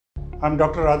I'm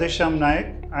Dr. Radheshyam Naik.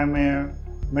 I'm a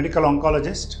medical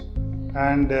oncologist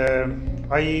and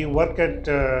I work at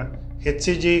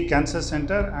HCG Cancer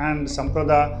Centre and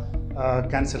Sampraddha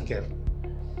Cancer Care.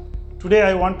 Today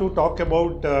I want to talk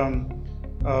about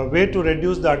a way to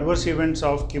reduce the adverse events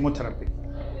of chemotherapy.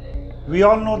 We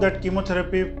all know that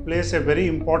chemotherapy plays a very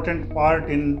important part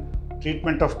in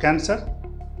treatment of cancer,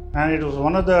 and it was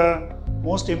one of the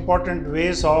most important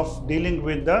ways of dealing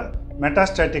with the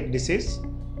metastatic disease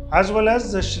as well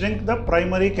as shrink the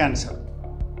primary cancer.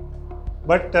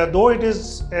 But though it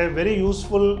is a very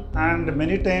useful and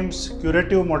many times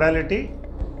curative modality,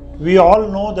 we all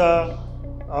know the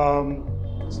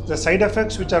side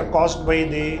effects which are caused by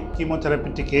the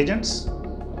chemotherapeutic agents,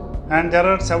 and there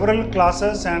are several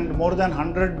classes and more than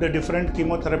 100 different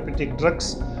chemotherapeutic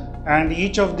drugs, and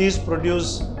each of these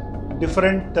produce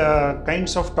different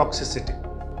kinds of toxicity.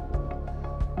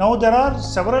 Now there are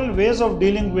several ways of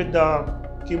dealing with the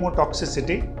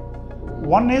chemotoxicity.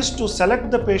 One is to select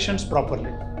the patients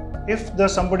properly. If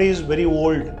somebody is very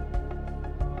old,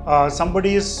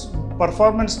 somebody's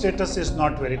performance status is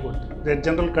not very good, their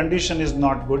general condition is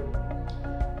not good,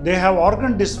 they have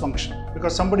organ dysfunction,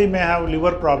 because somebody may have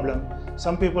liver problem,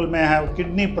 some people may have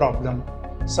kidney problem,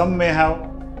 some may have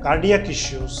cardiac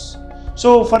issues.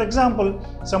 So for example,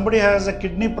 somebody has a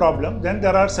kidney problem, then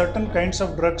there are certain kinds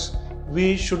of drugs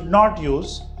we should not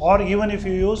use, or even if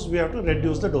you use, we have to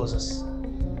reduce the doses.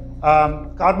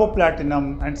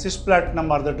 Carboplatinum and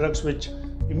cisplatinum are the drugs which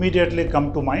immediately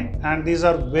come to mind, and these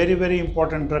are very, very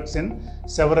important drugs in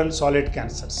several solid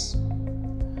cancers.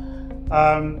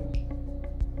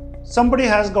 Somebody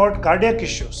has got cardiac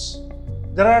issues.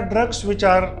 There are drugs which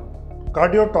are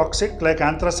cardiotoxic like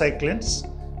anthracyclines,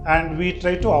 and we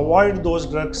try to avoid those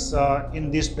drugs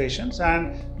in these patients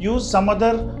and use some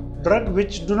other drug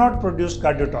which do not produce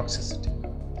cardiotoxicity.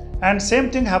 And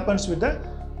same thing happens with the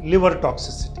liver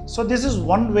toxicity. So this is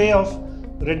one way of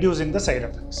reducing the side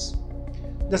effects.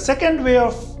 The second way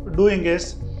of doing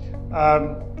is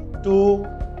to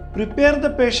prepare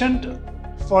the patient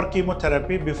for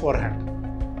chemotherapy beforehand.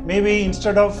 Maybe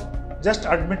instead of just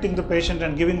admitting the patient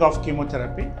and giving off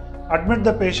chemotherapy, admit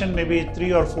the patient maybe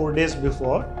 3 or 4 days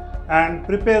before and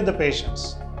prepare the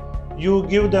patients. You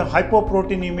give the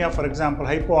hypoproteinemia, for example,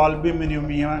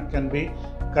 hypoalbuminemia can be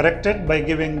corrected by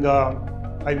giving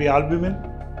IV albumin.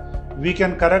 We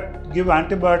can give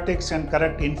antibiotics and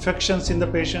correct infections in the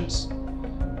patients.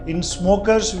 In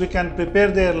smokers, we can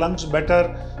prepare their lungs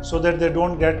better so that they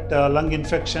don't get lung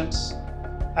infections.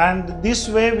 And this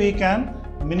way we can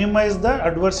minimize the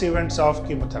adverse events of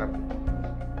chemotherapy.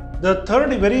 The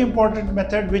third very important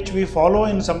method which we follow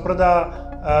in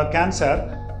Sampraddha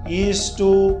Cancer is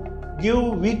to give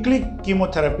weekly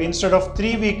chemotherapy instead of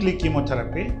 3 weekly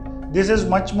chemotherapy. This is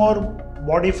much more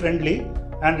body friendly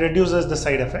and reduces the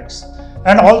side effects,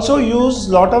 and also use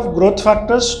lot of growth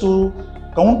factors to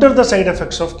counter the side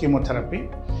effects of chemotherapy.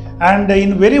 And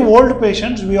in very old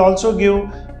patients, we also give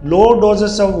low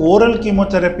doses of oral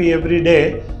chemotherapy every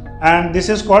day, and this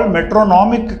is called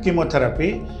metronomic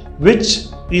chemotherapy, which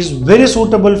is very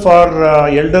suitable for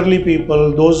elderly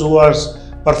people, those whose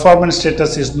performance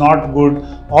status is not good,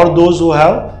 or those who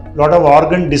have lot of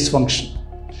organ dysfunction.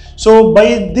 So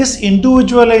by this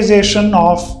individualization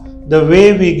of the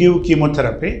way we give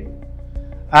chemotherapy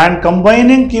and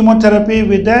combining chemotherapy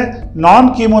with the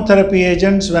non-chemotherapy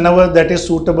agents whenever that is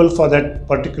suitable for that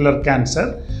particular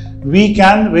cancer, we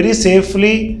can very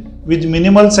safely with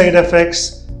minimal side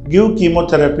effects give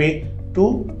chemotherapy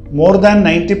to more than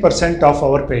 90% of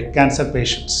our cancer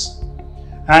patients.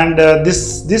 And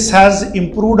this has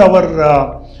improved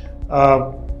our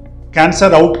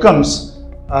cancer outcomes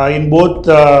in both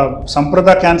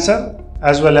Sampraddha Cancer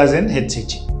as well as in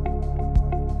HCG.